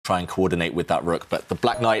try and coordinate with that rook. But the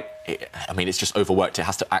Black Knight, I mean, it's just overworked. It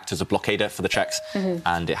has to act as a blockader for the checks,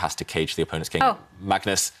 and it has to cage the opponent's king. Oh.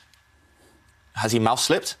 Magnus, has he mouse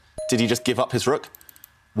slipped? Did he just give up his rook?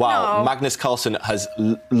 Wow, No. Magnus Carlsen has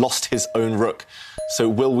lost his own rook. So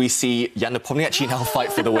will we see Jan Nepomniachtchi now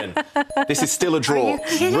fight for the win? This is still a draw. Are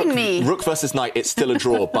you kidding me? Rook versus knight, it's still a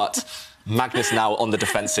draw, but Magnus now on the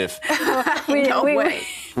defensive. We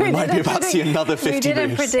might be about to see another 50 We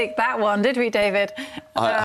didn't moves. predict that one, did we, David?